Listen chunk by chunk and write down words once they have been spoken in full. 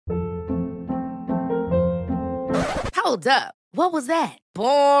Hold up. What was that?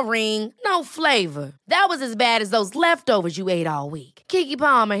 Boring. No flavor. That was as bad as those leftovers you ate all week. Keke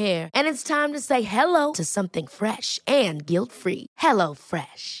Palmer here, and it's time to say hello to something fresh and guilt-free. Hello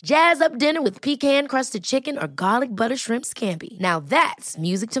Fresh. Jazz up dinner with pecan-crusted chicken or garlic butter shrimp scampi. Now that's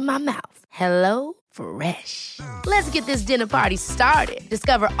music to my mouth. Hello Fresh. Let's get this dinner party started.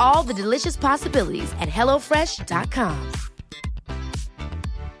 Discover all the delicious possibilities at hellofresh.com.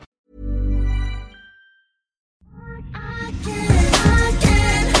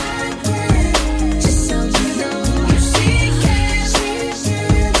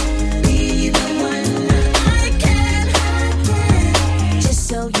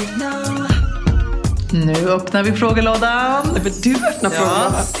 Nu öppnar vi frågelådan. Men du öppnar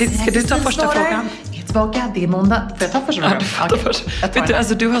frågelådan. Ska du ta första frågan? Jag är tillbaka, det är måndag. Får jag ta första frågan? Vet du,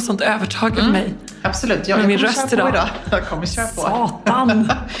 alltså, du har sånt övertag över mig. Absolut, jag min kommer röst köra på idag. Jag kommer köra på.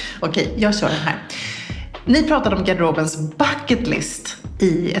 Satan. Okej, jag kör den här. Ni pratade om garderobens bucket list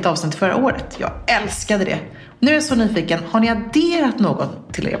i ett avsnitt förra året. Jag älskade det. Nu är jag så nyfiken. Har ni adderat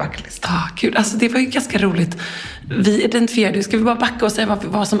något till er bucket list? Gud, alltså det var ju ganska roligt. Vi identifierade, ska vi bara backa och säga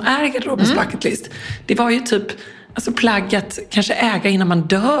vad som är garderobens bucket list? Det var ju typ alltså plagg att kanske äga innan man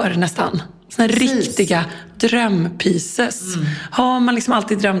dör nästan. Såna riktiga drömpieces. Har man liksom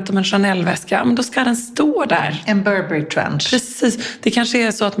alltid drömt om en Chanel-väska, men då ska den stå där. En Burberry trench. Precis. Det kanske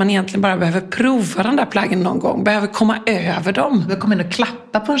är så att man egentligen bara behöver prova de där plaggen någon gång. Behöver komma över dem. Du kommer in och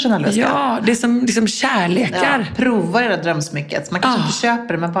klappa på en Chanel-väska. Ja, det är som liksom kärlekar. Ja, prova era drömsmysket. Man kanske inte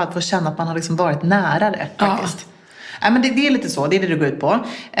köper det, men bara får känna att man har liksom varit nära det faktiskt. Ja, men det är lite så, det är det du går ut på.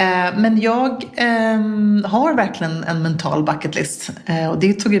 Men jag har verkligen en mental bucket list. Och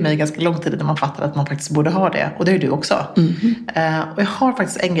det tog ju mig ganska lång tid när man fattade att man faktiskt borde ha det. Och det är ju du också. Och jag har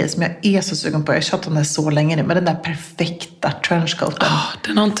faktiskt en grej som jag är så sugen på. Jag har tjatat om det så länge nu. Men den där perfekta trenchcoaten.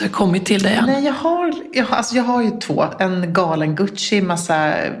 Den har inte kommit till dig än. Nej, jag har ju två. En galen Gucci,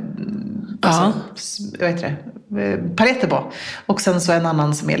 massa vad heter det? Paletter på. Och sen så en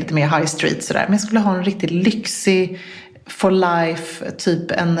annan som är lite mer high street sådär. Men jag skulle ha en riktigt lyxig for life,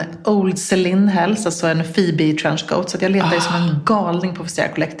 typ en Old Celine helst, alltså en Phoebe trenchcoat. Så att jag letar ju som en galning på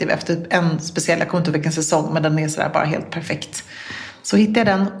Vestiaire Collective efter en speciell, jag kommer inte ihåg vilken säsong, men den är sådär bara helt perfekt. Så hittar jag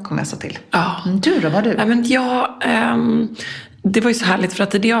den, kommer jag så till. Du då, vad har du? Ja, men det var ju så härligt för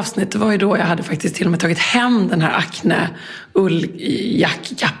att i det avsnittet var ju då jag hade faktiskt till och med tagit hem den här Acne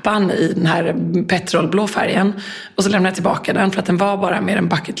ullkappan i den här petrolblå färgen. Och så lämnade jag tillbaka den för att den var bara mer en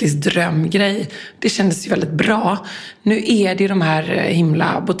bucketlist drömgrej. Det kändes ju väldigt bra. Nu är det ju de här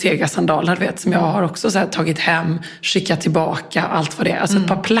himla Bottega-sandalerna, vet, som jag har också så här tagit hem, skickat tillbaka, allt vad det är. Alltså ett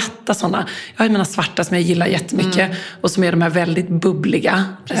par platta sådana. Jag har mina svarta som jag gillar jättemycket och som är de här väldigt bubbliga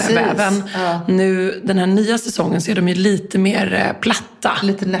väven. Ja. Nu, den här nya säsongen så är de ju lite mer platta.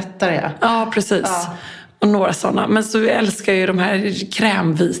 Lite nättare, ja. Ja, precis. Ja. Och några sådana. Men så älskar jag ju de här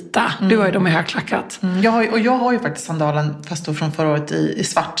krämvita. Du har ju de i högklackat. Jag har ju faktiskt sandalen fast då från förra året i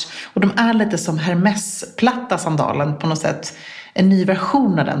svart. Och de är lite som Hermes-platta sandalen på något sätt. En ny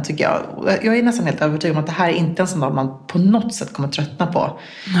version av den tycker jag. Jag är nästan helt övertygad om att det här är inte en sandal man på något sätt kommer tröttna på.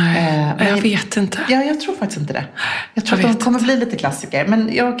 Nej, jag vet inte. Ja, jag tror faktiskt inte det. Jag tror att de kommer bli lite klassiker. Men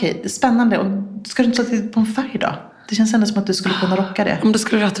ja, okej, spännande. Och ska du inte ta på en färg då? Det känns ändå som att du skulle kunna rocka det. Om du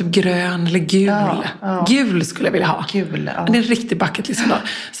skulle ha typ grön eller gul. Ja. Gul skulle jag vilja ha. Gul, ja. Det är en riktig bucketlist idag.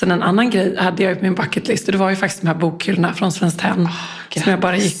 Sen en annan grej hade jag på min bucketlist. Och det var ju faktiskt de här bokhyllorna från Svenskt Tenn. Som jag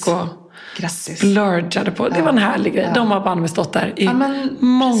bara gick och splurgade på. Det var en härlig grej. De har bara stått där i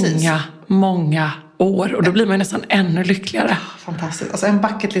många år. Och då blir man ju nästan ännu lyckligare. Fantastiskt. Alltså en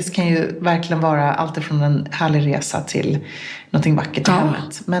bucketlist kan ju verkligen vara allt ifrån en härlig resa till någonting vackert i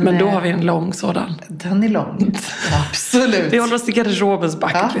hemmet. Men då har vi en lång sådan. Den är lång. Absolut. Vi håller oss till garderobens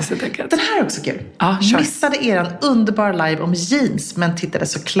bucketlist helt enkelt. Den här är också kul. Missade eran underbara live om jeans, men tittade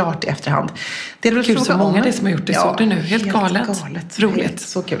såklart i efterhand. Det är väl kul, så många det som har gjort det. Såg det nu. Helt galet. Roligt.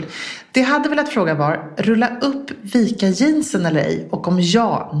 Så kul. Det jag hade velat fråga var, rulla upp vika jeansen eller ej? Och om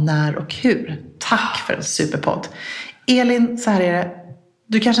ja, när och hur? Tack för en superpodd. Elin, så här är det.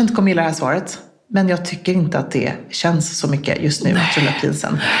 Du kanske inte kommer gilla det här svaret. Men jag tycker inte att det känns så mycket just nu att rulla upp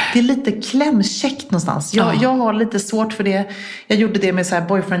jeansen. Det är lite klämkäckt någonstans. Jag har lite svårt för det. Jag gjorde det med så här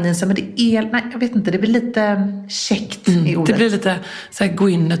boyfriend jeansen. Men det är, jag vet inte, det blir lite käckt i ordet. Det blir lite så här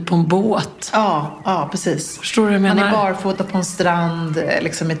gå-innet på en båt. Ja, precis. Förstår du vad jag menar? Man är barfota på en strand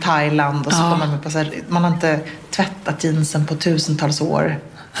liksom i Thailand. Och så kommer man på så här, man har inte tvättat jeansen på tusentals år.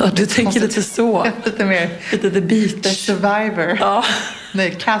 Ja, du tänker lite så. Lite mer. Lite The Beatles. Survivor. Ja.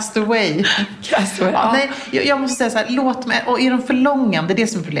 Nej, Castaway. Castaway, ja. Nej, jag måste säga så här, låt mig, och är de för långa, det är det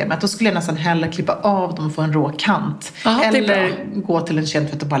som är problemet, då skulle jag nästan hellre klippa av dem och få en rå kant. Aha, eller gå till en känd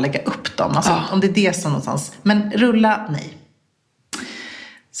för att bara lägga upp upp dem. Alltså, om det är det som någonstans. Men rulla, nej.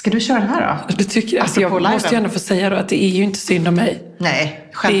 Ska du köra den här då? Du tycker, alltså jag måste ju ändå få säga då att det är ju inte synd om mig.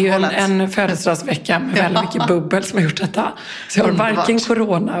 Nej, det är ju en födelsedagsvecka med väldigt mycket bubbel som har gjort detta. Så jag har varken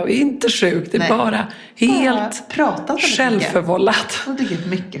corona och inte sjuk. Det är bara helt självförvållat. Och det är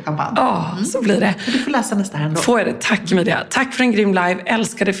mycket champagne. Ja, så blir det. Du får läsa nästa här ändå. Får jag det? Tack Emilia. Tack för en grym live.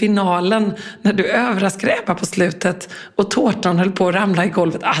 Älskade finalen när du överraskade Ebba på slutet och tårtan höll på att ramla i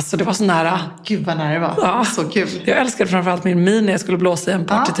golvet. Alltså det var så nära. Gud vad nära det var. Ja. Så kul. Jag älskade framförallt min min när jag skulle blåsa i en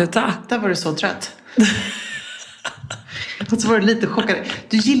partytuta. Där var du så trött. Och så var du lite chockad.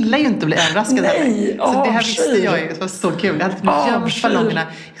 Du gillar ju inte att bli överraskad. Nej, så det här visste jag ju. Det var så kul. Jag hade gömt ballongerna.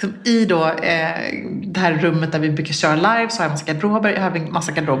 Liksom i då, det här rummet där vi brukar köra live så har jag massa garderober. Jag har en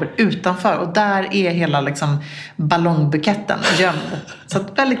massa garderober utanför. Och där är hela liksom, ballongbuketten gömd. Så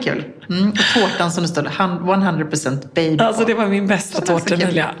väldigt kul. Och tårtan som det stod 100% baby på. Alltså det var min bästa tårta,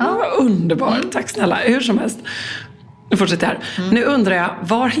 Emilia. Det var underbar. Tack snälla. Hur som helst. Nu fortsätter här. Nu undrar jag,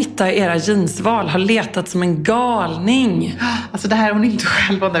 var hittar era jeansval? Har letat som en galning. Alltså det här hon är inte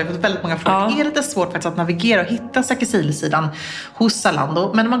själv om det. Vi har fått väldigt många frågor. Det är lite svårt faktiskt att navigera och hitta Säkersilsidan hos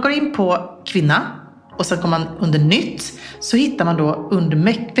Zalando. Men när man går in på kvinna och sen kommer man under nytt så hittar man då under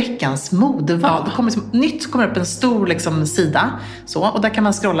veckans modeval. Det kommer nytt kommer upp en stor liksom, sida så, och där kan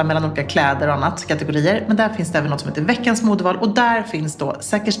man scrolla mellan olika kläder och annat kategorier. Men där finns det även något som heter veckans modeval och där finns då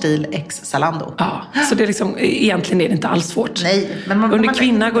Säkerstil x Zalando. Ja, så det är liksom, egentligen är det inte alls svårt. Nej, men under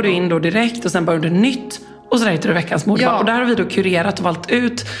kvinna går du in då direkt och sen bara under nytt. Och så där hittar du veckans modeval. Och där har vi då kurerat och valt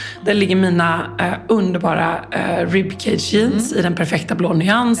ut. Där ligger mina underbara ribcage jeans i den perfekta blå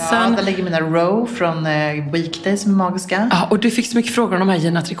nyansen. Ja, där ligger mina Row från Weekday som är magiska. Ja, och du fick så mycket frågor om de här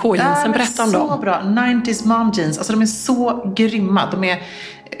Gina Tricot jeansen. Berätta om dem. Så bra. 90s mom jeans. Alltså de är så grymma.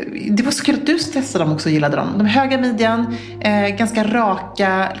 Det var så kul att du testade dem också och gillade dem. De är höga midjan, ganska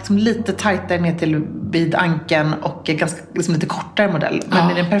raka, liksom lite tajtare ner till vid ankeln och ganska liksom lite kortare modell. Men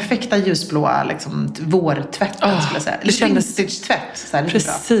med den perfekta ljusblåa liksom, vårtvätten skulle jag säga. Eller vintage-tvätt.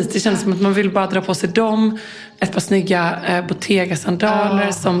 Precis, det kändes som att man vill bara dra på sig dem. Ett par snygga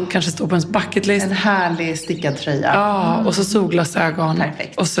Bottega-sandaler som kanske står på ens bucketlist. En härlig stickad tröja. Ja, och så solglasögon.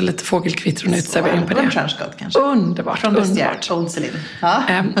 Perfekt. Och så lite fågelkvittron utservering på det. En trenchcoat kanske. Underbart. Från Vestiaire, Old Celine. Ja.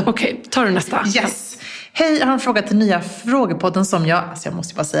 Okej, tar du nästa. Yes. Hej, jag har en fråga till nya frågepodden som jag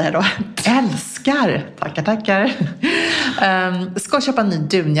måste bara säga här då, älskar. Tackar. Ska köpa en ny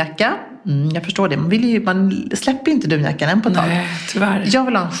dunjacka. Jag förstår det. Man släpper ju inte dunjackan än på ett tag. Nej, tyvärr. Jag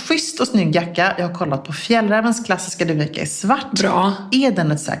vill ha en schysst och snygg jacka. Jag har kollat på Fjällrävens klassiska dunjacka i svart. Bra. Är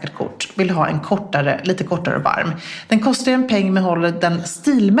den ett säkert kort? Vill ha en lite kortare varm. Den kostar en peng men håller den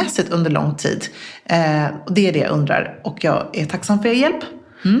stilmässigt under lång tid. Och det är det jag undrar. Och jag är tacksam för er hjälp.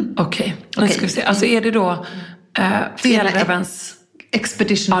 Okej. Nu ska vi se. Alltså är det då Fjällrävens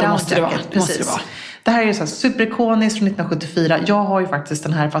Expedition Down Jacket? Måste det vara. Det här är så här superikoniskt från 1974. Jag har ju faktiskt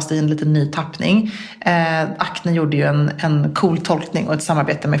den här fast i en liten ny tappning. Acne gjorde ju en cool tolkning och ett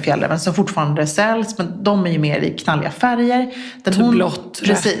samarbete med Fjällräven som fortfarande säljs. Men de är ju mer i knalliga färger. Blått,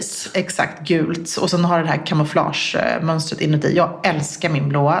 precis, exakt, gult. Och sen har det här kamouflagemönstret inuti. Jag älskar min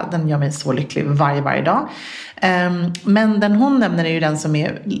blåa. Den gör mig så lycklig varje dag. Men den hon nämner är ju den som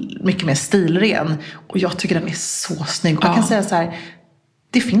är mycket mer stilren. Och jag tycker den är så snygg. Och jag kan säga så här,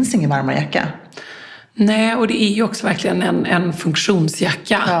 det finns ingen varmare jacka. Nej, och det är ju också verkligen en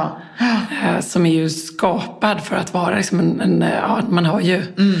funktionsjacka som är ju skapad för att vara liksom man har ju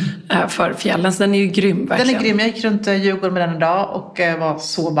för fjällen, så den är ju grym verkligen. Den är grym, jag gick runt Djurgården med den idag och var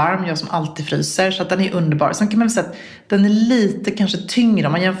så varm, jag som alltid fryser, så att den är underbar. Sen kan man väl säga att den är lite kanske tyngre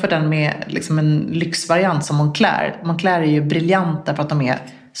om man jämför den med liksom en lyxvariant som Moncler. Moncler är ju briljanta för att de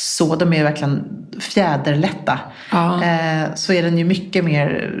är verkligen fjäderlätta. Så är den ju mycket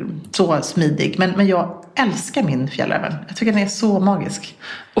mer så smidig. Men jag älskar min Fjällräven. Jag tycker den är så magisk.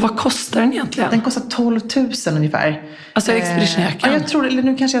 Och vad kostar den egentligen? Den kostar 12 000 ungefär. Alltså expeditionjackan? Jag tror, eller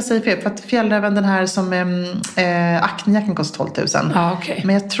nu kanske jag säger fel. För att Fjällräven, den här som Acne-jackan kostar 12 000. Okay.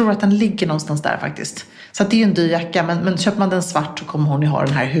 Men jag tror att den ligger någonstans där faktiskt. Så att det är ju en dyr jacka. Men köper man den svart så kommer hon ju ha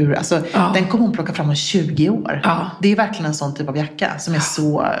den här den kommer hon plocka fram om 20 år. Det är verkligen en sån typ av jacka som är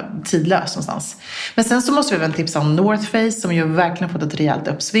så tidlös någonstans. Men sen så måste vi väl tipsa om North Face som ju verkligen fått ett rejält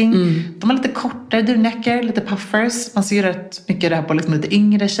uppsving. De har lite kortare dunjackor, lite puffers. Man ser ju rätt mycket det här på liksom lite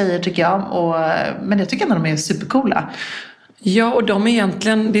yngre tjejer tycker jag. Men jag tycker ändå de är supercoola. Ja, och de är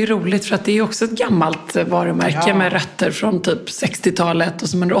egentligen, det är roligt för att det är också ett gammalt varumärke med rötter från typ 60-talet och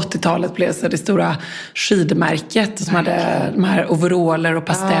som under 80-talet blev så det stora skidmärket som hade de här overaller och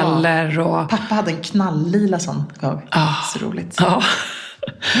pasteller. Och... Pappa hade en knalllila sån. Så roligt.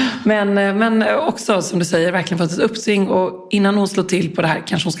 Men också, som du säger, verkligen fått ett uppsving. Och innan hon slår till på det här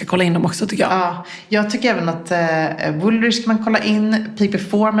kanske hon ska kolla in dem också, tycker jag. Ja, jag tycker även att Woolrich ska man kolla in. Peak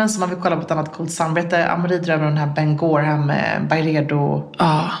Performance, om man vill kolla på ett annat coolt samarbete. Amori drömmer om den här Ben Gorham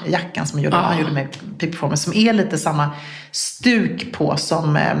Byredo-jackan som han gjorde med Peak Performance. Som är lite samma stuk på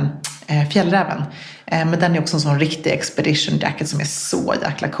som Fjällräven. Men den är också en sån riktig expedition jacket som är så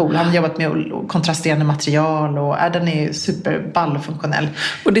jäkla cool. Han har jobbat med kontrasterande material och den är superball och funktionell.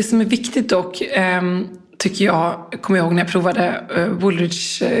 Och det som är viktigt dock, tycker jag, kommer jag ihåg när jag provade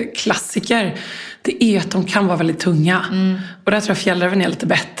Woolrich klassiker, det är att de kan vara väldigt tunga. Och där tror jag Fjällräven är lite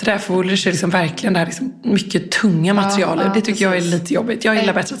bättre. För Woolrich är liksom verkligen det här liksom mycket tunga material. Det tycker jag är lite jobbigt. Jag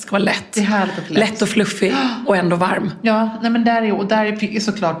gillar bättre att det ska vara lätt. Det är härligt att lätt och fluffig och ändå varm. Ja, nej men där är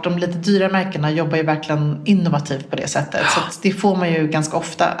såklart de lite dyra märkena jobbar ju verkligen innovativt på det sättet. Så att det får man ju ganska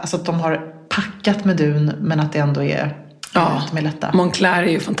ofta. Alltså att de har packat med dun men att det ändå är... Ja, de är lätta. Moncler är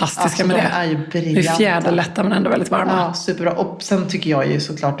ju fantastiska med det. Är ju briljanta. Det är fjäderlätta men ändå väldigt varma. Ja, superbra. Och sen tycker jag ju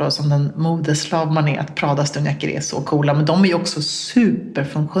såklart då, som den modeslav man är, att Pradas dunjackor är så coola. Men de är ju också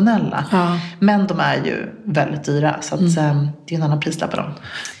superfunktionella. Ja. Men de är ju väldigt dyra. Så att, det är en annan prislapp på dem.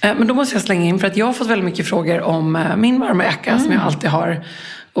 Men då måste jag slänga in, för att jag har fått väldigt mycket frågor om min varma jacka som jag alltid har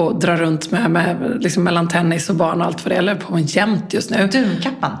och drar runt med liksom mellan tennis och barn och allt för det. Eller på en jämt just nu.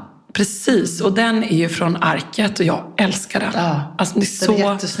 Dunkappan. Precis, och den är ju från Arket och jag älskar den. Ja, alltså, det är så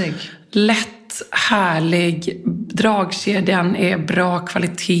jättesnygg. Lätt, härlig, dragkedjan är bra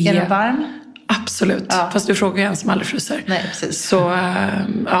kvalitet. Är den varm? Absolut, fast du frågar ju en som aldrig fryser. Nej, precis. Så,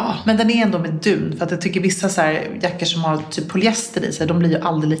 ja. Men den är ändå med dun, för att jag tycker vissa så här jackor som har typ polyester i sig, de blir ju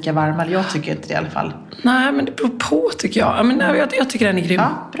aldrig lika varma. Eller jag tycker inte det i alla fall. Nej, men det beror på tycker jag. Men jag tycker den är grym.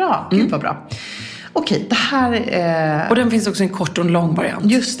 Ja, bra. Gud vad bra. Okej, det här... Och den finns också en kort och en lång variant.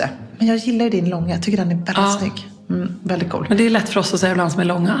 Just det. Men jag gillar ju din långa. Jag tycker den är väldigt snygg. Väldigt cool. Men det är lätt för oss att säga ibland som är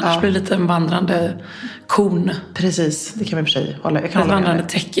långa. Annars blir det lite en vandrande kon. Precis, det kan vi i och för sig hålla. Ett vandrande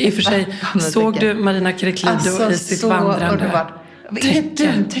täcke. I och för sig, såg du Marina Kereklido i sitt vandrande täcke? Är det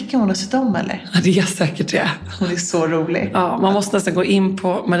duntäcke hon har sytt om eller? Ja, det är säkert det. Hon är så rolig. Ja, man måste nästan gå in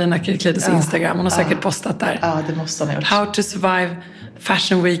på Marina Kereklidos Instagram. Hon har säkert postat där. Ja, det måste hon ha gjort. How to survive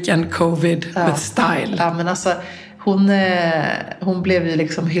Fashion Week and COVID with style. Ja, men alltså hon blev ju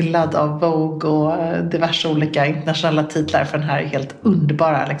liksom hyllad av Vogue och diverse olika internationella titlar för den här helt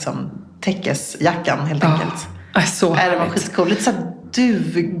underbara liksom täckesjackan helt enkelt. Ja, så härligt. Det var skitcool. Lite så här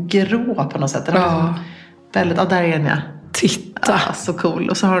duvgrå på något sätt. Den liksom väldigt, där är den ja. Titta. Ja, så cool.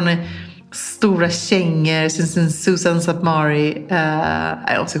 Och så har hon stora kängor, Susan Sabmari.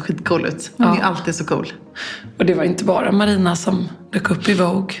 Hon ser skitcool ut. Hon är alltid så cool. Och det var inte bara Marina som dök upp i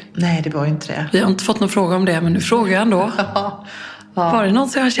Vogue. Nej, det var ju inte det. Vi har inte fått någon fråga om det, men nu frågar jag ändå. Var det någon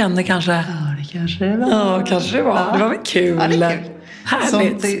som jag kände kanske? Ja, det kanske det var. Ja, kanske det var. Ja. Det var väl kul. Ja, det är kul.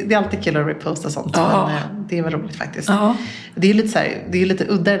 Härligt. Det är alltid kul att reposta sånt. Ja. Men det var roligt faktiskt. Ja. Det är lite så här, det är lite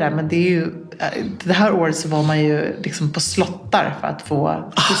udda det där, men det är ju det här året så var man ju liksom på slottar för att få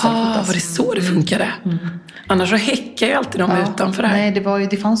var det så det funkade? Annars så häckar ju alltid de utanför det här. Nej,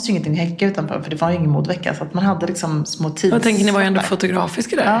 det fanns ju ingenting att häcka utanför, för det var ju ingen modvecka, så att man hade liksom små tids. Jag tänker, ni var ju ändå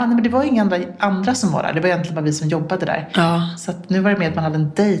fotografiska där. Ja, nej, men det var ju inga andra som var där. Det var egentligen bara vi som jobbade där. Ja. Så att nu var det med att man hade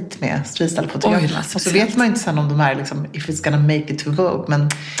en dejt med streetstyle-fotograferna. Och så vet man ju inte sen om de här liksom, if it's gonna make it to Vogue, men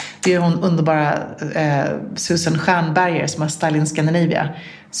det är hon underbara Susan Stjernberger som har Styling Scandinavia,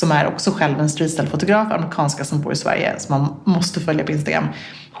 som är också själv en streetstyle-fotograf, amerikanska, som bor i Sverige, som man måste följa på Instagram.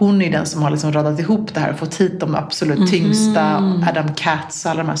 Hon är den som har liksom radat ihop det här och fått hit de absolut tyngsta, Adam Katz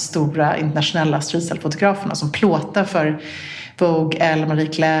och alla de här stora internationella streetstyle-fotograferna som plåtar för Vogue, Elle, Marie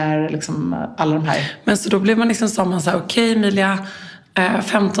Claire, liksom alla de här. Men så då blev man liksom så man sa, okej Emilia,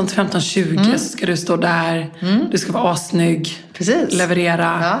 15 till 15-20 så ska du stå där. Du ska vara assnygg. Precis.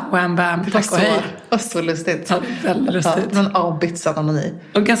 Leverera. Wham bam. Tack och hej. Det var så lustigt. Ja, väldigt lustigt. Ja, men avbytsan anoni.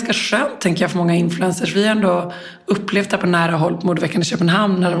 Och ganska skönt tänker jag för många influencers. Vi har ändå upplevt det på nära håll på modeveckan i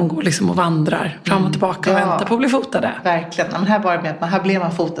Köpenhamn när de går liksom och vandrar fram och tillbaka och väntar på att bli fotade. Verkligen. Men här var det med att här blev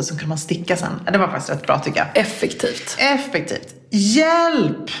man fotad så kunde man sticka sen. Det var faktiskt rätt bra tycker jag. Effektivt.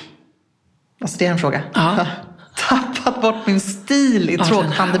 Hjälp! Alltså det är en fråga. Ja. Tappat bort min stil i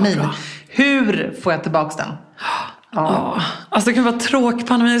tråkpandemin. Hur får jag tillbaka den? Ja. Alltså det kan vara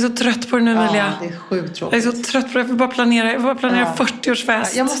tråkpandemin. Jag är så trött på det nu, Emilia. Ja, det är sjukt tråkigt. Jag är så trött på det. Jag får bara planera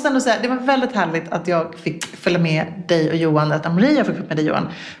 40-årsfest. Jag måste ändå säga, det var väldigt härligt att jag fick följa med dig och Johan, att Maria fick följa med dig Johan,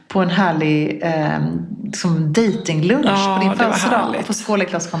 på en härlig liksom datinglunch på din födelsedag. Och få skåla ett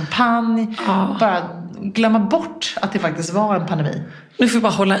glas champagne. Bara glömma bort att det faktiskt var en pandemi. Nu får vi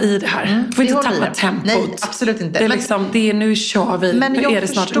bara hålla i det här. Du får inte tappa tempot. Nej, absolut inte. Det är liksom, nu kör vi. Men nu jag är det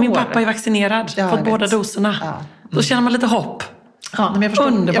snart. Min pappa är vaccinerad. Fått båda doserna. Då känner man lite hopp. Ja, men jag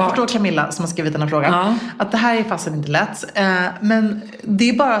förstår Camilla som har skrivit den här frågan. Ja. Att det här är fast inte lätt. Men det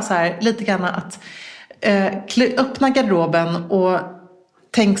är bara så här lite grann att öppna garderoben och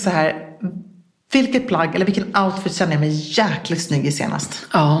tänk så här. Vilket plagg eller vilken outfit känner jag mig jäkligt snygg i senast?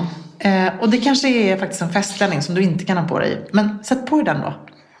 Ja. Och det kanske är faktiskt en festklänning som du inte kan ha på dig. Men sätt på dig den då.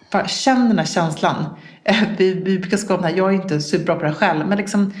 Bara känn den här känslan. Vi brukar skapa här, jag är inte superbra på det själv. Men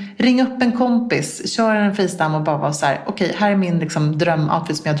liksom ring upp en kompis. Kör en FaceTime och bara vara så här. Okej, här är min liksom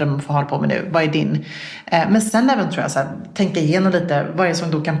drömoutfit som jag drömmer om att få ha på mig nu. Vad är din? Men sen även tror jag så här, tänka igenom lite. Vad är det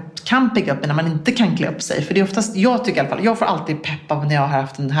som då kan pigga upp när man inte kan klä upp sig? För det är oftast, jag tycker i alla fall, jag får alltid pepp av när jag har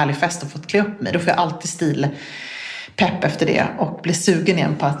haft en härlig fest och fått klä upp mig. Då får jag alltid pepp efter det och blir sugen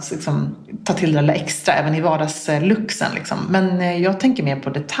igen på att liksom, ta till det extra även i vardagsluxen liksom. Men jag tänker mer på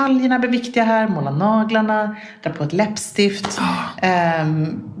detaljerna blir viktiga här, måla naglarna, dra på ett läppstift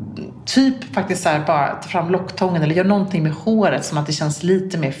typ faktiskt så här, bara ta fram locktången eller gör någonting med håret som att det känns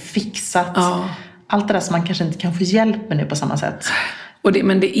lite mer fixat. Allt det där som man kanske inte kan få hjälp med nu på samma sätt.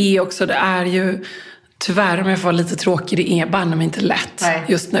 Men det är också, det är ju tyvärr om jag får vara lite tråkig, det är banne mig inte lätt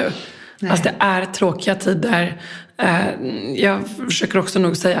just nu. Alltså det är tråkiga tider. Jag försöker också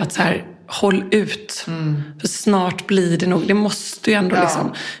nog säga att så här, håll ut. För snart blir det nog, det måste ju ändå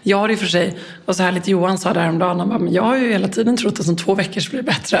liksom. Jag har ju för sig, och så här lite Johan sa där om dagen, han bara, men jag har ju hela tiden trott att om 2 veckor så blir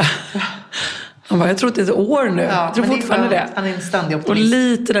det bättre. Han bara, jag tror att det är ett år nu. Jag tror fortfarande det. Han är en ständig optimist. Och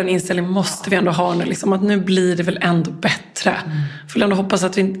lite den inställningen måste vi ändå ha nu. Liksom, att nu blir det väl ändå bättre. Får ändå hoppas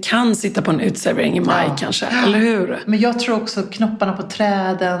att vi kan sitta på en utservering i maj kanske. Eller hur? Men jag tror också knopparna på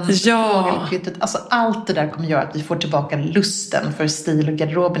träden. Fågelkvittret. Alltså allt det där kommer göra att vi får tillbaka lusten för stil och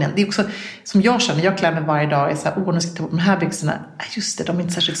garderoben igen. Det är också som jag känner. Jag klär mig varje dag. Är så här, nu ska jag ta bort de här byxorna. Just det, de är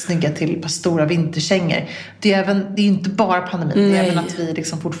inte särskilt snygga till ett par stora vinterkängor. Det är inte bara pandemin. Det är även att vi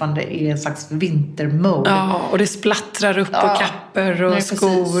liksom fortfarande är en slags vintermode. Ja, och det splattrar upp på kapper och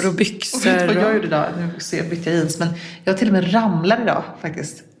skor och byxor. Och vet vad jag gjorde idag? Nu ser jag bytte jeans. Men jag till och med ramlade idag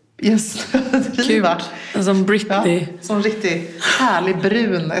faktiskt. Just kul. Som Britney. Ja, som riktigt härlig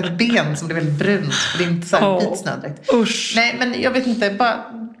brun. Ett ben som blir väldigt brunt. Det är inte så här vit snö direkt. Usch. Nej, men jag vet inte. Bara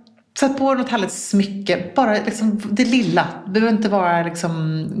sätt på något härligt smycke. Bara liksom det lilla. Det behöver inte vara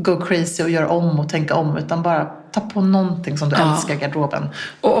liksom go crazy och göra om och tänka om. Utan bara ta på någonting som du älskar i garderoben.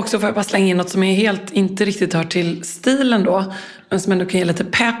 Och också får jag bara slänga in något som är helt inte riktigt hör till stilen då. Men som ändå kan ge lite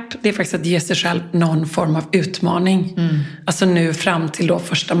pepp. Det är faktiskt att ge sig själv någon form av utmaning. Alltså nu fram till då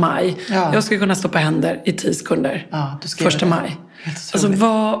 1 maj. Jag ska kunna stå på händer i 10 sekunder. Du ska 1 maj. Alltså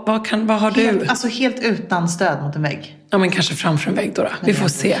vad har du? Alltså helt utan stöd mot en vägg. Ja, men kanske framför en vägg då. Vi får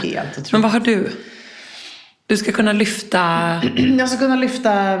se. Men vad har du? Du ska kunna lyfta... Jag ska kunna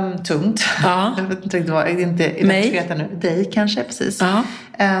lyfta tungt. Ja. Jag vet inte riktigt vad. Inte mig? Nu. Dig kanske, precis. Ja.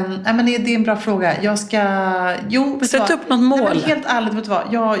 Men det är en bra fråga. Jag ska... Sätt upp något mål. Nej, men helt ärligt, vet du vad?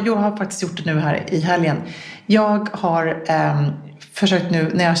 Jag har faktiskt gjort det nu här i helgen. Jag har försökt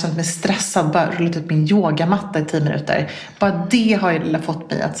nu, när jag har känt mig stressad, bara rullat ut min yogamatta i 10 minuter. Bara det har ju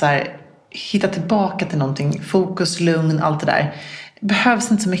fått mig att så här, hitta tillbaka till någonting. Fokus, lugn, allt det där.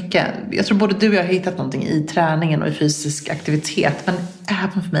 Behövs inte så mycket. Jag tror både du och jag har hittat någonting i träningen och i fysisk aktivitet. Men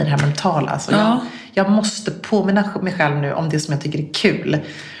även för mig det här mentala. Alltså jag måste påminna mig själv nu om det som jag tycker är kul.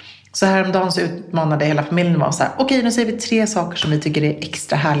 Så häromdagen så utmanade hela familjen var så här. Okej, nu säger vi 3 saker som vi tycker är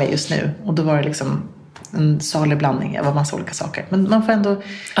extra härliga just nu. Och då var det liksom en salig blandning av en massa olika saker. Men man får ändå...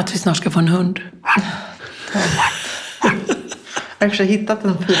 Att vi snart ska få en hund. Jag har hittat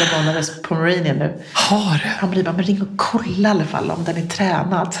en 4 månaders Pomeranian nu. Har du? Han blir bara, men ring och kolla i alla fall om den är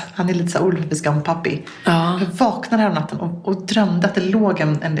tränad. Han är lite så orolig för att vi ska ha en pappi. Ja. Jag vaknade här om natten och drömde att det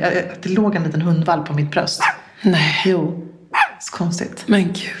låg en liten hundvalp på mitt bröst. Nej. Jo, så konstigt. Men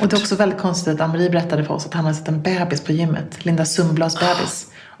gud. Och det är också väldigt konstigt att Ann-Marie berättade för oss att han hade sett en bebis på gymmet. Linda Sundblads bebis.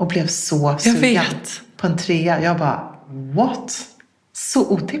 Och blev så sugen på en 3. Jag bara, what? Så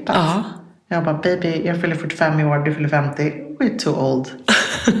otippat. Ja. Jag bara, baby, jag fyller 45 i år, du fyller 50. We're too old.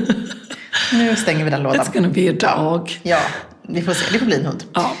 Nu stänger vi den lådan. It's gonna be a dog. Ja, vi får se. Det får bli en hund.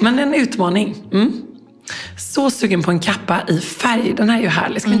 Ja, men en utmaning. Så sugen på en kappa i färg. Den här är ju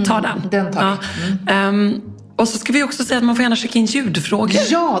härlig. Ska vi ta den? Den tar vi. Och så ska vi också säga att man får gärna skicka in ljudfrågor.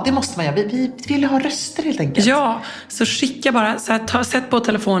 Ja, det måste man göra. Vi vill ha röster helt enkelt. Ja, så skicka bara. Så här, sätt på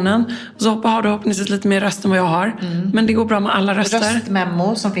telefonen. Och så har du hoppningsvis lite mer röst än vad jag har. Men det går bra med alla röster.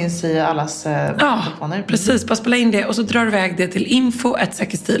 Röstmemo som finns i allas telefoner. Precis. Bara spela in det. Och så drar du iväg det till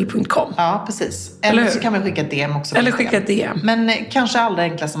info@säkerstil.com. Ja, precis. Eller så kan man skicka DM också. Eller skicka DM. Men kanske allra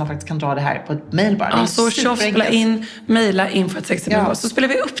enklast om man faktiskt kan dra det här på ett mejl bara. Ja, så spela in, mejla info@säkerstil.com. Så spelar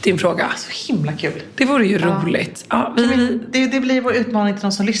vi upp din fråga. Så himla kul. Det vore ju roligt. roligt. Ja, Det blir vår utmaning till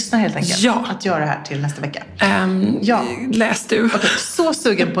de som lyssnar helt enkelt. Ja. Att göra det här till nästa vecka. Läs du. Okay, så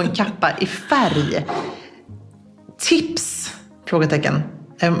sugen på en kappa i färg. Tips? Frågetecken.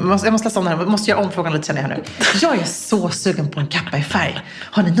 Jag måste läsa om det här. Jag måste göra om frågan lite, känner jag här nu. Jag är så sugen på en kappa i färg.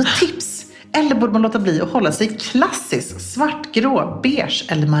 Har ni något tips? Eller borde man låta bli att hålla sig klassisk, svart, grå, beige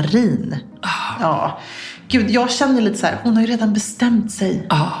eller marin? Ja. Gud, jag känner lite så här, hon har ju redan bestämt sig.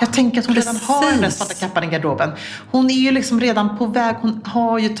 Jag tänker att hon redan har den där svarta kappan i garderoben. Hon är ju liksom redan på väg. Hon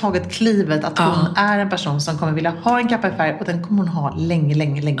har ju tagit klivet att hon är en person som kommer vilja ha en kappa i färg. Och den kommer hon ha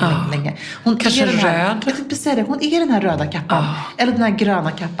länge. Hon kanske är den här, röd. Jag tänkte säga det, hon är den här röda kappan. Eller den här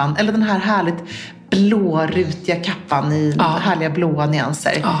gröna kappan. Eller den här härligt blårutiga kappan i härliga blåa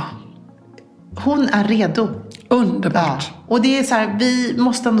nyanser. Hon är redo. Underbart. Ja. Och det är så här, vi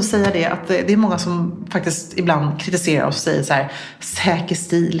måste ändå säga det, att det är många som faktiskt ibland kritiserar oss och säger så här: säker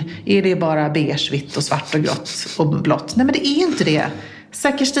stil, är det bara beige, vitt och svart och grått och blått? Nej, men det är inte det.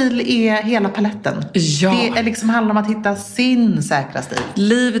 Säker stil är hela paletten. Ja. Det är liksom, handlar om att hitta sin säkra stil.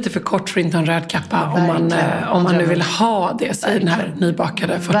 Livet är för kort för att inte ha en röd kappa om man nu vill ha det, säger den här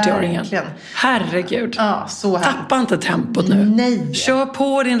nybakade 40-åringen. Verkligen. Herregud. Ja, så härligt. Tappa inte tempot nu. Nej. Kör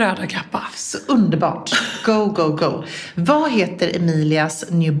på din röda kappa. Så underbart. Go. Vad heter Emilias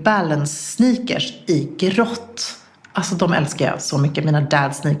New Balance sneakers i grått? Alltså de älskar jag så mycket, mina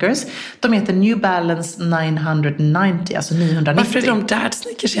dad sneakers. De heter New Balance 990, alltså 990. Varför är de dad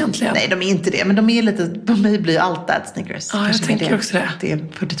sneakers egentligen? Nej, de är inte det, men de är lite, på mig blir allt dad sneakers. Ja, jag tänker också det. Det är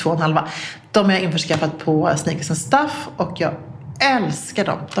 42,5. De har jag införskaffat på Sneakers & Stuff och jag älskar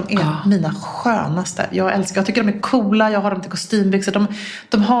dem. De är mina skönaste. Jag tycker de är coola. Jag har dem till kostymbyxor.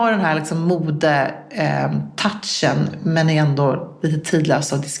 De har den här liksom mode-touchen, men är ändå lite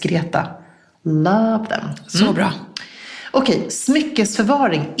tidlösa och diskreta. Love them. Så bra. Okej,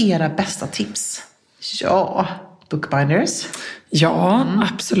 smyckesförvaring. Era bästa tips? Ja, bookbinders. Ja,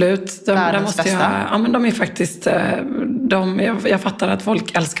 absolut. Världens bästa. Men de är faktiskt... jag fattar att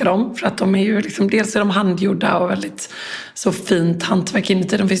folk älskar dem. För att de är ju liksom, dels är de handgjorda och väldigt så fint hantverk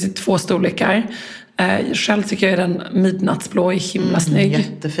inuti. De finns i 2 storlekar. Själv tycker jag den midnattsblå är himla snygg.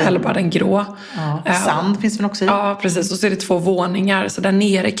 Jättefin. Eller bara den grå. Ja, sand finns det också i. Ja, precis. Och så är det 2 våningar. Så där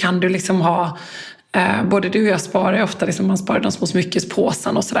nere kan du liksom ha... både du och jag sparar ofta, liksom, man sparar de små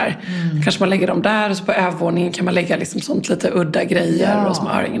smyckespåsarna och sådär. Kanske man lägger dem där, och så på övervåningen kan man lägga liksom sånt lite udda grejer och små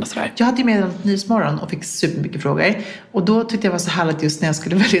öringen och sådär. Jag hade ju med en Nyhetsmorgon och fick supermycket frågor. Och då tyckte jag var så härligt just när jag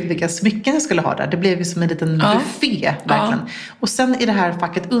skulle välja vilka smycken jag skulle ha där. Det blev ju som en liten buffé, verkligen. Och sen i det här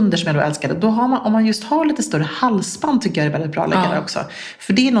facket under som jag då älskade, då har man, om man just har lite större halsband, tycker jag är väldigt bra att lägga där också.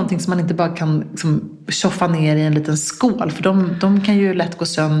 För det är någonting som man inte bara kan liksom tjoffa ner i en liten skål. För de kan ju lätt gå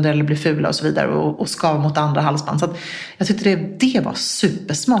sönder eller bli fula och så vidare. Och skava mot andra halsband. Så att jag tyckte det var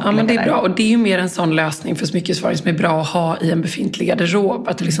supersmart. Ja, men det är bra. Och det är ju mer en sån lösning för smyckesvarning som är bra att ha i en befintlig garderob.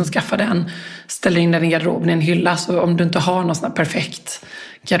 Att du liksom skaffar den, ställer in den i garderoben i en hylla. Så om du inte har någon sån här perfekt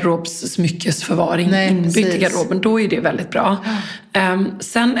garderobssmyckesförvaring inbyggd i garderoben, då är det väldigt bra.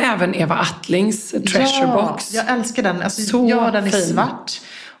 Sen även Eva Attlings Treasure Box. Jag älskar den. Alltså, den är svart.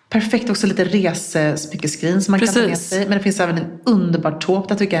 Perfekt också lite resesmyckeskrin som man kan ta med sig. Men det finns även en underbar tåp.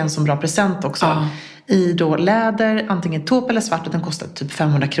 Det tycker jag är en sån bra present också. I då läder, antingen tåp eller svart. Och den kostar typ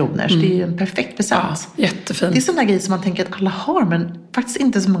 500 kronor. Så det är ju en perfekt present. Ja, jättefint. Det är sådana grejer som man tänker att alla har, men faktiskt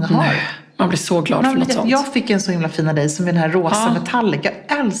inte så många har. Nej, man blir så glad för något sånt. Jag fick en så himla fina dig som är den här rosa metallic.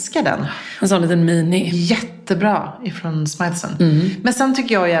 Jag älskar den. En sån liten mini. Jättebra ifrån Smythson. Men sen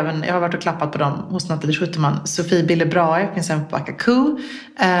tycker jag även, jag har varit och klappat på dem hos Nathalie Schutterman. Sofie Bille Brahe finns även på Akaku,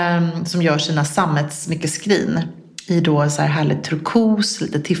 som gör sina sammetsmyckeskrin i då så här härligt turkos,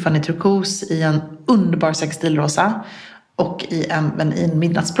 lite Tiffany turkos i en underbar sextilrosa. Och i en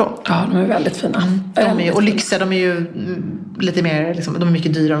midnattsblå. Ja, de är väldigt fina. Och lyxiga, de är ju lite mer, liksom, de är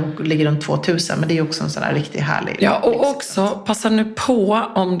mycket dyrare och ligger runt 2000. Men det är också en sån här riktigt härlig. Ja, och också passa nu på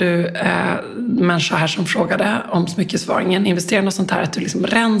om du, människa här som frågade om smyckesvarningen, investera något sånt här, att du liksom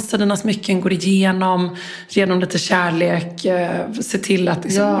rensar dina smycken, går igenom, ger dem lite kärlek, se till att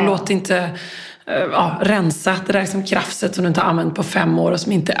liksom, låt inte... rensa det där liksom krafset som du inte har använt på 5 år och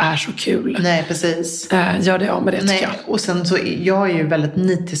som inte är så kul. Nej, precis. Gör det av med det, tycker jag. Och sen så, jag är ju väldigt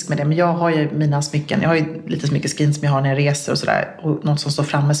nitisk med det, men jag har ju mina smycken, jag har ju lite smyckeskrin som jag har när jag reser och sådär, och något som står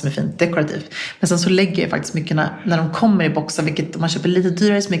framme som är fint dekorativt. Men sen så lägger jag faktiskt smyckena när de kommer i boxar, vilket om man köper lite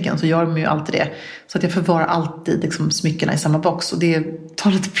dyrare smycken så gör de ju alltid det. Så att jag förvarar alltid liksom smyckena i samma box, och det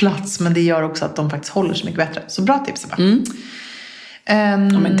tar lite plats, men det gör också att de faktiskt håller så mycket bättre. Så bra tips, va? Ja,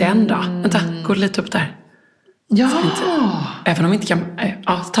 men den då? Vänta, gå lite upp där. Ja! Även om vi inte kan...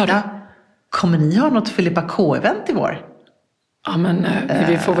 Ja, ta det. Kommer ni ha något Filippa K-event i vår? Ja, men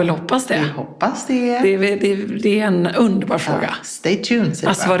vi får väl hoppas det. Vi hoppas det. Det är en underbar fråga. Stay tuned.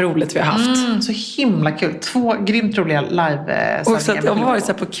 Alltså vad roligt vi har haft. Så himla kul. 2 grymt roliga live-sändningar. Och så att de har varit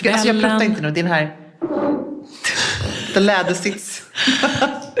så här på kvällen. Alltså jag pratar inte nu, din här det lädersits.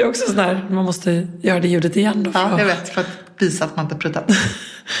 Det är också sån här, man måste göra det ljudet igen då. Ja, jag vet, för att visa att man inte pruttat.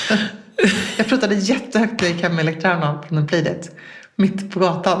 Jag pruttade jättehögt i Camilla Elektrana från en playdate. Mitt på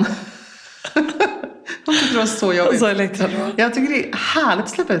gatan. Jag tyckte det var så jobbigt. Så Elektrana. Jag tycker det är härligt att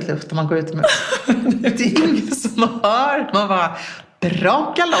släppa ut luft när man går ut med. Det är ingen som hör. Man bara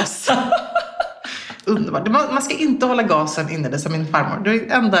brakar loss. Underbart. Man ska inte hålla gasen inne, det som min farmor. Det är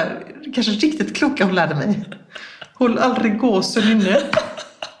det enda, kanske riktigt kloka hon lärde mig. Håll aldrig gåsen inne.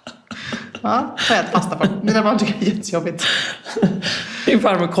 Ja, så jag fasta på. Mina barn tycker det är jättejobbigt. Din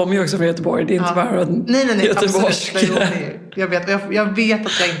farmor kommer ju också från Göteborg. Det är inte bara en göteborgsk. Jag vet att jag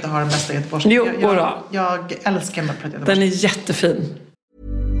inte har den bästa göteborgska. Jag älskar mig på göteborgska. Den är jättefin.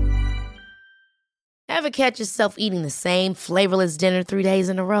 Ever catch yourself eating the same flavorless dinner 3 days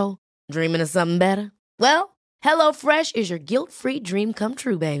in a row? Dreaming of something better? Well, HelloFresh is your guilt-free dream come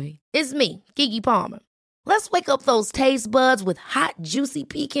true, baby. It's me, Keke Palmer. Let's wake up those taste buds with hot, juicy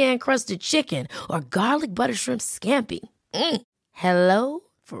pecan-crusted chicken or garlic butter shrimp scampi. Hello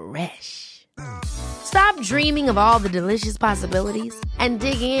Fresh. Stop dreaming of all the delicious possibilities and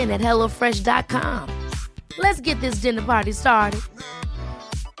dig in at HelloFresh.com. Let's get this dinner party started.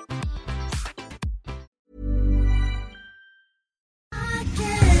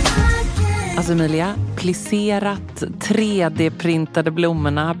 Alltså Emilia, plisserat, 3D-printade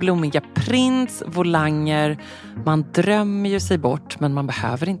blommorna, blommiga prints, volanger. Man drömmer ju sig bort, men man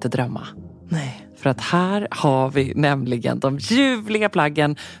behöver inte drömma. Nej. För att här har vi nämligen de ljuvliga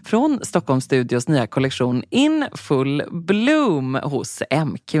plaggen från Stockholm Studios nya kollektion In Full Bloom hos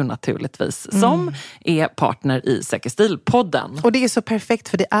MQ naturligtvis. Som är partner i Säker Stil-podden. Och det är så perfekt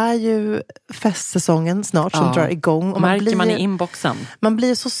för det är ju festsäsongen snart som drar igång. Och märker man i inboxen. Man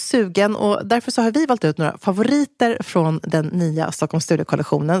blir så sugen och därför så har vi valt ut några favoriter från den nya Stockholm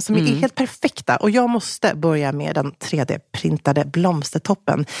Studio-kollektionen som är helt perfekta. Och jag måste börja med den 3D-printade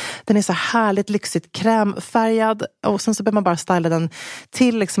blomstertoppen. Den är så härligt lyxigt krämfärgad och sen så behöver man bara styla den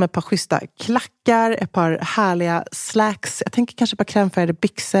till liksom ett par schyssta klackar, ett par härliga slacks. Jag tänker kanske på krämfärgade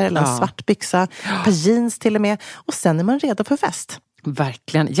byxor eller en svart byxa, ett par jeans till och med. Och sen är man redo för fest.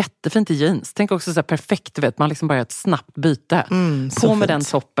 Verkligen, jättefint i jeans. Tänk också så här perfekt, du vet, man liksom bara gör ett snabbt byte. På med den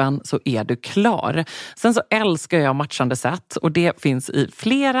toppen så är du klar. Sen så älskar jag matchande set och det finns i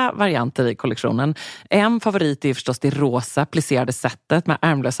flera varianter i kollektionen. En favorit är förstås det rosa plisserade setet med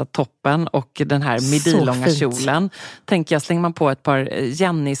ärmlösa toppen och den här midilånga kjolen. Tänker jag, slänger man på ett par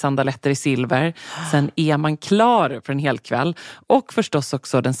Jenny-sandaletter i silver. Sen är man klar för en hel kväll. Och förstås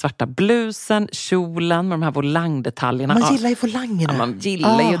också den svarta blusen, kjolen med de här volangdetaljerna. Man gillar ju volangerna. Ja, man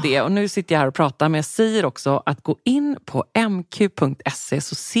gillar ju det. Och nu sitter jag här och pratar, men jag säger också att gå in på mq.se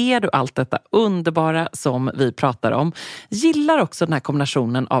så ser du allt detta underbara som vi pratar om. Gillar också den här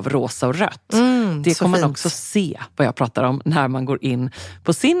kombinationen av rosa och rött. Det kommer man också se vad jag pratar om när man går in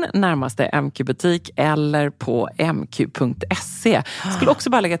på sin närmaste MQ-butik eller på mq.se. Skulle också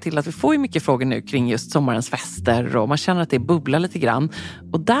bara lägga till att vi får ju mycket frågor nu kring just sommarens fester och man känner att det bubblar lite grann.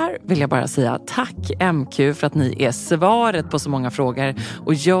 Och där vill jag bara säga tack MQ för att ni är svaret på så många frågor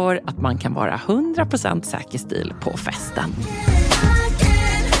och gör att man kan vara 100% säker stil på festen.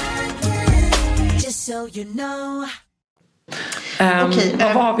 Okej,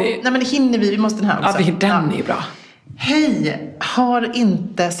 vad var vi? Nej men hinner vi måste den här också. Ja, den är ju bra. Hej, har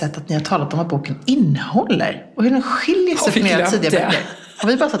inte sett att ni har talat om vad boken innehåller och hur den skiljer sig från era tidigare böcker. Har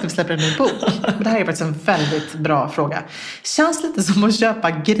vi bara sagt att vi släpper en ny bok? Men det här är faktiskt en väldigt bra fråga. Känns lite som att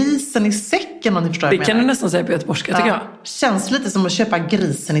köpa grisen i säcken, om ni förstår vad jag menar. Det kan du nästan säga på göteborgska, tycker jag. Känns lite som att köpa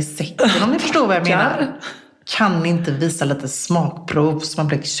grisen i säcken, om ni förstår vad jag menar. Kan ni inte visa lite smakprov så man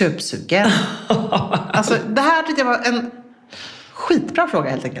blir köpsugen? Alltså, det här tyckte jag var en skitbra fråga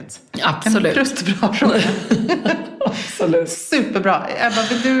helt enkelt. Absolut. En rustbra fråga. Absolut. Superbra. Ebba,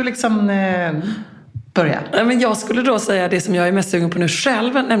 vill du liksom börja? Men jag skulle då säga det som jag är mest sugen på nu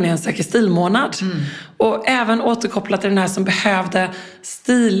själv, nämligen Säker stilmånad. Och även återkoppla till den här som behövde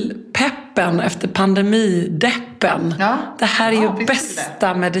stilpeppen efter pandemideppen. Ja. Det här är ju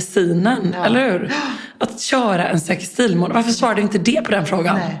bästa medicinen, eller hur? Att köra en Säker stilmånad. Varför svarade du inte det på den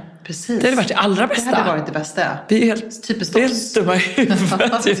frågan? Nej. Precis. Det hade varit det allra bästa. Det hade varit det bästa. Vi är helt dumma i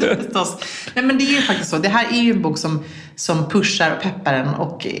huvudet. Nej, men det är ju faktiskt så. Det här är ju en bok som som pushar och peppar en.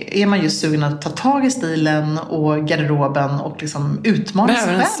 Och är man just sugen att ta tag i stilen och garderoben och liksom utmana sig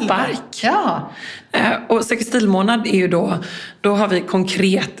själv. Behöver en spark. Ja. Och Säker stilmånad är ju då har vi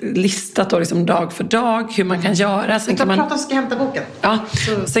konkret listat då liksom dag för dag hur man kan göra. Sen kan man prata och ska hämta boken. Ja,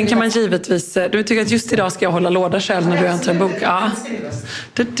 sen kan man givetvis, du tycker att just idag ska jag hålla låda själv när du hämtar en bok. Ja.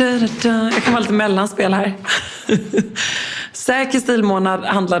 Jag kan vara lite mellanspel här. Säker stilmånad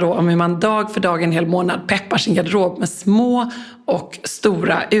handlar då om hur man dag för dag en hel månad peppar sin garderob med små och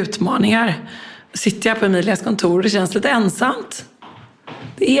stora utmaningar. Sitter jag på Emilias kontor och det känns lite ensamt.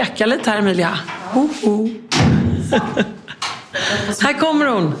 Det ekar lite här, Emilia. Här kommer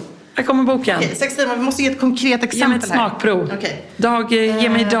hon. Här kommer boken. Okej, Säker stilmånad, vi måste ge ett konkret exempel. Ge mig ett smakprov. Okej. Ge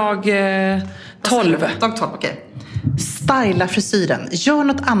mig dag 12. Dag 12, okej. Styla frisyren. Gör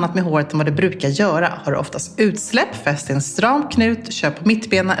något annat med håret än vad du brukar göra. Har du oftast utsläpp, fäst en stram knut, kör på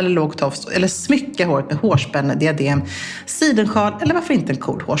mittbena eller låg tofs eller smycka håret med hårspänne, diadem, sidensjal eller varför inte en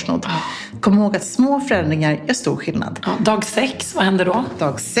cool hårsnodd. Kom ihåg att små förändringar gör stor skillnad. Ja, dag 6, vad händer då?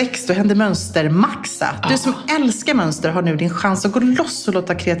 Dag 6, då händer mönster maxa. Du som älskar mönster har nu din chans att gå loss och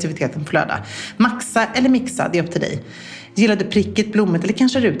låta kreativiteten flöda. Maxa eller mixa, det är upp till dig. Gillar du prickigt, blommigt eller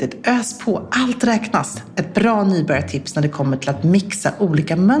kanske rutigt? Ös på, allt räknas. Ett bra nybörjartips när det kommer till att mixa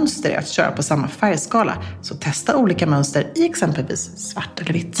olika mönster är att köra på samma färgskala. Så testa olika mönster i exempelvis svart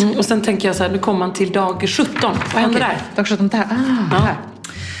eller vitt. Och sen tänker jag så här, nu kommer man till dag 17. Vad händer där? Dag 17, det här. Här.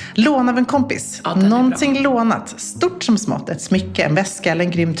 Lån av en kompis. Ja, någonting lånat. Stort som smått. Ett smycke, en väska eller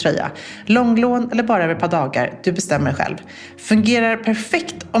en grym tröja. Långlån eller bara över ett par dagar. Du bestämmer själv. Fungerar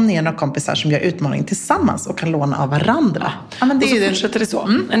perfekt om ni är några kompisar som gör utmaning tillsammans och kan låna av varandra. Ja, men det är ju fortsätter det så.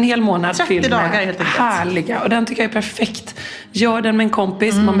 En hel månad 30 dagar helt enkelt. Härliga. Och den tycker jag är perfekt. Gör den med en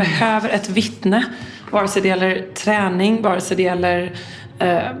kompis. Man behöver ett vittne. Vare sig det gäller träning, vare sig det gäller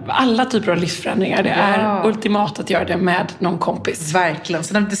alla typer av livsförändringar. Det är ultimat att göra det med någon kompis. Verkligen.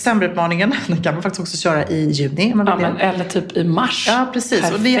 Så den decemberutmaningen, den kan man faktiskt också köra i juni. Eller typ i mars. Ja, precis.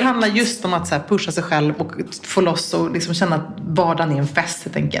 Perfekt. Och det handlar just om att så här, pusha sig själv och få loss och liksom känna att vardagen är en fest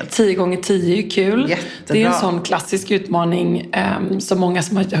helt enkelt. 10x10 är kul. Jättebra. Det är en sån klassisk utmaning som många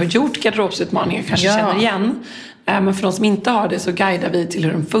som har gjort garderobsutmaningar kanske känner igen. Men för de som inte har det så guidar vi till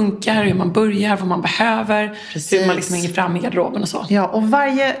hur den funkar, hur man börjar, vad man behöver, hur man liksom hänger fram i garderoben och så. Ja, och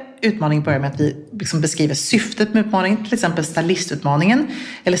varje utmaning börjar med att vi liksom beskriver syftet med utmaningen, till exempel stylistutmaningen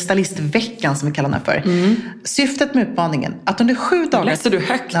eller stylistveckan som vi kallar den för. Syftet med utmaningen, att under 7 dagar... Läser du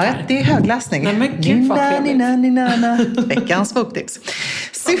högt här? Ja, det är högläsning. Nej, men gud vad trevligt. Veckans boktips.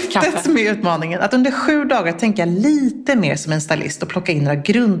 Syftet med utmaningen, att under 7 dagar tänka lite mer som en stylist och plocka in några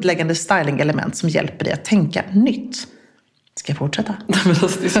grundläggande stylingelement som hjälper dig att tänka nytt. Ska jag fortsätta?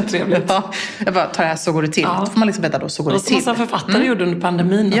 Det är så trevligt. Ja, jag bara tar det här så går det till. Då får man liksom veta då så går det till. Och som författare gjorde under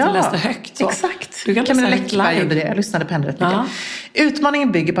pandemin att du läste högt. Så. Exakt. Du kan Camilla läsa högt Läckberg live. gjorde det. Jag lyssnade på henne rätt mycket.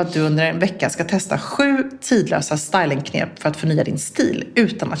 Utmaningen bygger på att du under en vecka ska testa 7 tidlösa stylingknep för att förnya din stil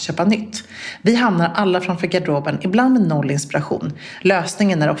utan att köpa nytt. Vi hamnar alla framför garderoben, ibland med noll inspiration.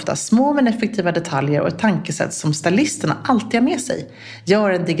 Lösningen är ofta små men effektiva detaljer och ett tankesätt som stylisterna alltid har med sig. Gör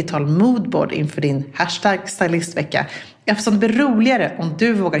en digital moodboard inför din #stylistvecka. Eftersom det blir roligare om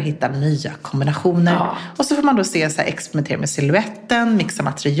du vågar hitta nya kombinationer. Ja. Och så får man då se så här, experimentera med silhuetten, mixa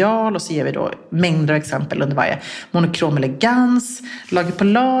material och så ger vi då mängder av exempel under varje. Monokrom elegans, lager på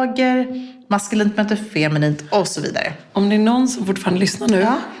lager, maskulint möter feminint och så vidare. Om det är någon som fortfarande lyssnar nu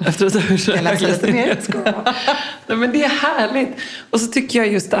efter att jag läser lite mer. Nej, men det är härligt. Och så tycker jag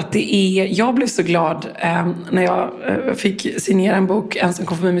just att det är... Jag blev så glad när jag fick signera en bok, en som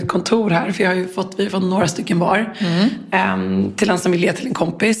kom förbi mitt kontor här. För vi har fått några stycken var. Till en som vill ge till en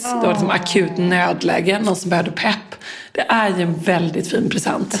kompis. Det var liksom akut nödläge, någon som behövde pepp. Det är ju en väldigt fin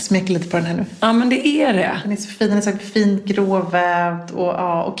present. Jag smeker lite på den här nu. Ja, men det är det. Den är så fin, den är så fint gråvävd.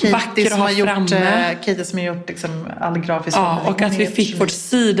 Och Katie som har gjort liksom all grafisk. Ja, och att vi fick vårt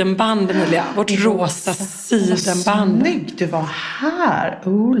sidenband, Emilia. Vårt rosa sidenband. Snyggt, du var här.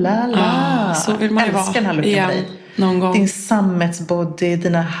 Oh la la. Så vill man ju vara den här looken igen, med dig. någon gång. Din sammetsbody,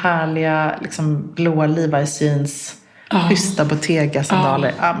 dina härliga liksom, blåa Levi's jeans. Schyssta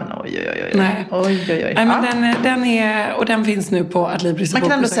Bottega-sandaler. Men oj. Nej. Oj. Nej, men den är... Och den finns nu på Adlibris. Man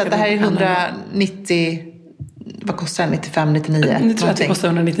kan ändå säga att det här är 190... Vad kostar den? 95, 99? Nu tror jag att det kostar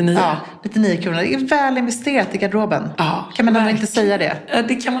 199. Ja, 99 kronor. Det är väl investerat i garderoben. Ja, kan man ändå inte säga det?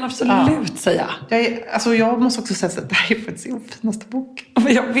 Det kan man absolut säga. Jag måste också säga att det här är faktiskt sin finaste bok.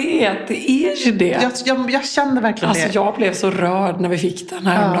 Men jag vet, det är ju det. Jag känner verkligen det. Jag blev så rörd när vi fick den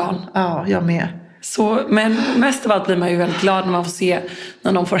här om dagen. Ja, jag med. Så, men mest av allt blir man ju väldigt glad när man får se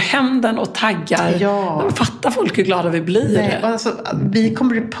när de får hem den och taggar. Ja. Fattar folk hur glada vi blir. Nej, alltså, vi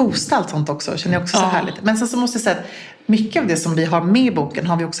kommer att posta allt sånt också, känner jag också så härligt. Men sen så måste jag säga att mycket av det som vi har med i boken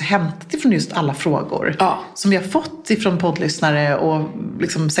har vi också hämtat ifrån just alla frågor. Som vi har fått ifrån poddlyssnare och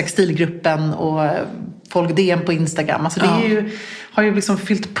liksom sextilgruppen och folk DM på Instagram. Alltså det är ju, har ju liksom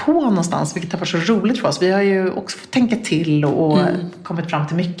fyllt på någonstans, vilket har varit så roligt för oss. Vi har ju också fått tänka till och kommit fram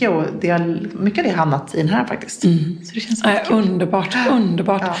till mycket. Och mycket av det har hamnat i den här faktiskt. Så det känns underbart.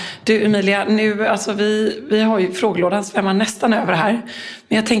 Ja. Du Emilia, nu, alltså vi har ju frågelådan svämmar nästan över här.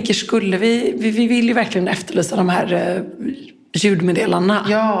 Men jag tänker, skulle vi vill ju verkligen efterlysa de här ljudmeddelarna.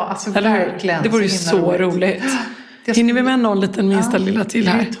 Ja, alltså verkligen. Det vore ju så roligt. Hinner vi med någon liten minsta lilla till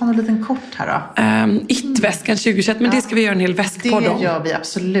här? Vi tar en liten kort här då. It-väskan 2021, men det ska vi göra en hel väskpodd om. Det gör vi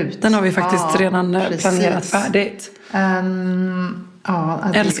absolut. Den har vi faktiskt redan planerat färdigt.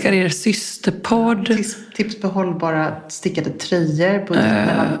 Älskar er systerpodd. Tips på hållbara stickade tröjor på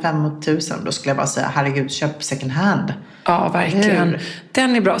mellan 5 och 1000. Då skulle jag bara säga, herregud, köp second hand. Ja, verkligen.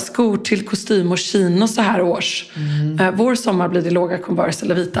 Den är bra. Skor till kostym och chino så här års. Vår sommar blir det låga Converse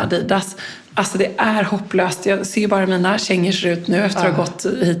eller vita Adidas. Alltså det är hopplöst. Jag ser bara mina kängor ser ut nu efter att ha gått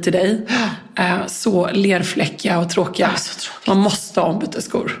hit till dig. Så lerfläckiga och tråkiga. Man måste ha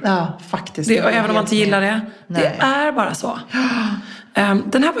ombytesskor. Ja, faktiskt. Även om man inte gillar det. Nej. Det är bara så.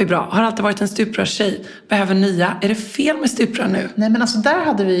 Den här var ju bra. Har alltid varit en stuprörstjej. Behöver nya. Är det fel med stuprör nu? Nej, men alltså där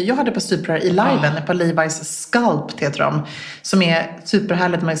hade jag hade ett par stuprör i liven. Ett par Levi's Sculpt heter de. Som är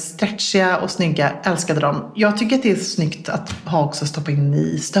superhärligt. De är stretchiga och snygga. Älskade dem. Jag tycker att det är snyggt att ha också stoppa in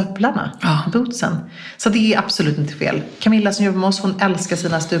i stövlarna. Bootsen. Så det är absolut inte fel. Camilla som jobbar med oss, hon älskar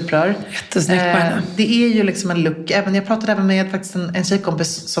sina stuprör. Jättesnyggt på henne. Det är ju liksom en look. Jag pratade även med faktiskt en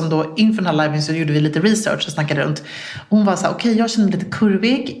tjejkompis som då inför den här liven så gjorde vi lite research och snackade runt. Hon var så här, okej, jag känner lite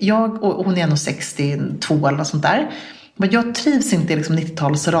kurvig. Och hon är 1,62 eller något sånt där. Men jag trivs inte i liksom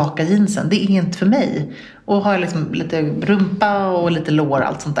 90-tals raka jeansen. Det är inte för mig. Och har liksom lite rumpa och lite lår och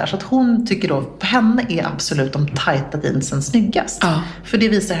allt sånt där. Så att hon tycker då, för henne är absolut de tajta jeansen snyggast. För det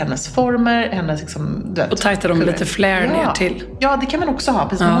visar hennes former, hennes liksom, du vet, och tajtar de lite flare ner till. Ja, det kan man också ha.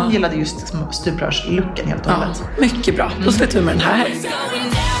 Precis, hon gillade just liksom, stuprörslooken helt och hållet. Mycket bra. Då slutar vi med den här.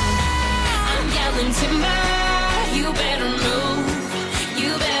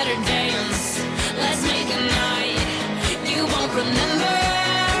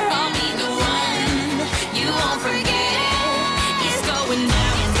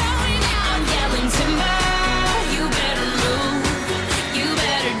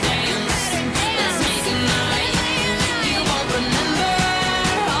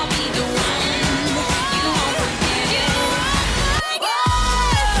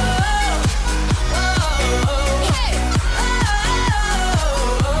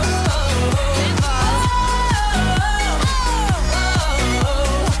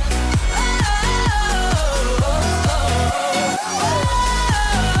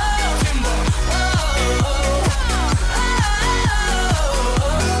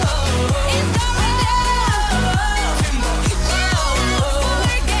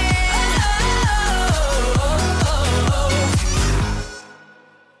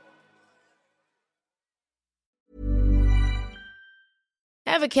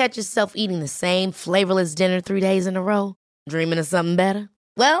 Ever catch yourself eating the same flavorless dinner 3 days in a row? Dreaming of something better?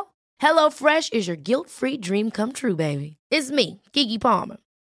 Well, HelloFresh is your guilt-free dream come true, baby. It's me, Keke Palmer.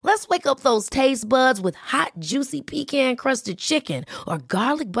 Let's wake up those taste buds with hot, juicy pecan-crusted chicken or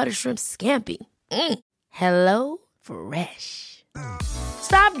garlic butter shrimp scampi. Hello Fresh.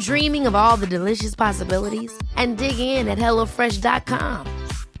 Stop dreaming of all the delicious possibilities and dig in at HelloFresh.com.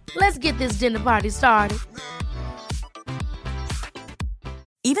 Let's get this dinner party started.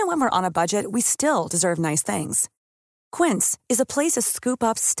 Even when we're on a budget, we still deserve nice things. Quince is a place to scoop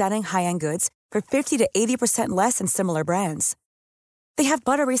up stunning high-end goods for 50 to 80% less than similar brands. They have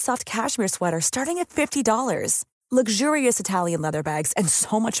buttery soft cashmere sweaters starting at $50, luxurious Italian leather bags, and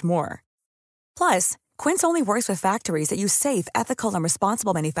so much more. Plus, Quince only works with factories that use safe, ethical, and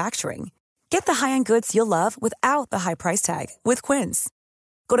responsible manufacturing. Get the high-end goods you'll love without the high price tag with Quince.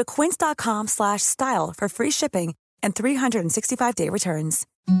 Go to quince.com/style for free shipping and 365-day returns.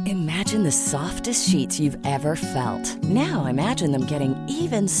 Imagine the softest sheets you've ever felt. Now imagine them getting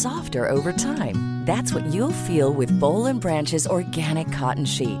even softer over time. That's what you'll feel with Boll & Branch's organic cotton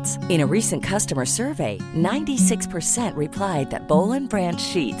sheets. In a recent customer survey, 96% replied that Boll & Branch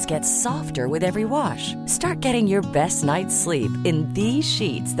sheets get softer with every wash. Start getting your best night's sleep in these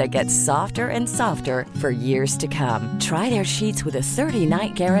sheets that get softer and softer for years to come. Try their sheets with a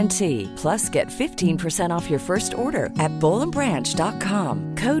 30-night guarantee. Plus, get 15% off your first order at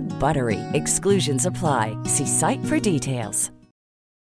bollandbranch.com. Code BUTTERY. Exclusions apply. See site for details.